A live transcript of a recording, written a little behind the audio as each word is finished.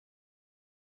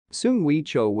Seung-Hui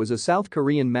Cho was a South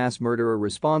Korean mass murderer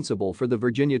responsible for the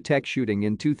Virginia Tech shooting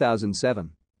in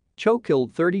 2007. Cho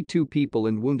killed 32 people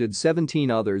and wounded 17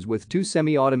 others with two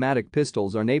semi-automatic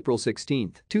pistols on April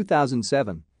 16,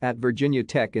 2007, at Virginia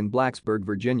Tech in Blacksburg,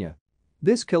 Virginia.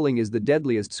 This killing is the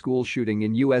deadliest school shooting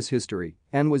in U.S. history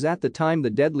and was at the time the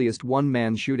deadliest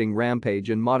one-man shooting rampage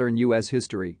in modern U.S.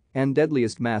 history and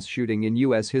deadliest mass shooting in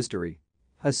U.S. history.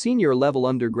 A senior-level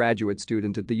undergraduate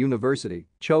student at the university,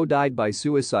 Cho died by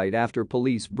suicide after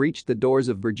police breached the doors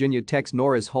of Virginia Tech's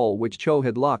Norris Hall, which Cho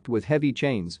had locked with heavy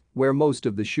chains, where most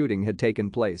of the shooting had taken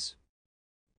place.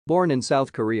 Born in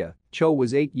South Korea, Cho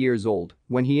was 8 years old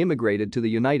when he immigrated to the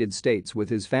United States with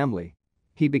his family.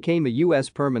 He became a U.S.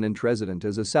 permanent resident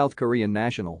as a South Korean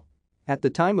national. At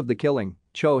the time of the killing,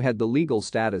 Cho had the legal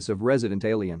status of resident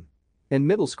alien. In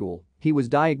middle school, he was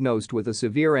diagnosed with a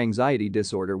severe anxiety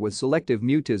disorder with selective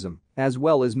mutism, as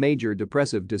well as major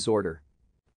depressive disorder.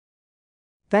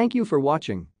 Thank you for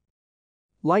watching.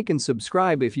 Like and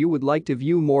subscribe if you would like to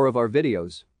view more of our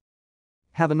videos.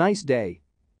 Have a nice day.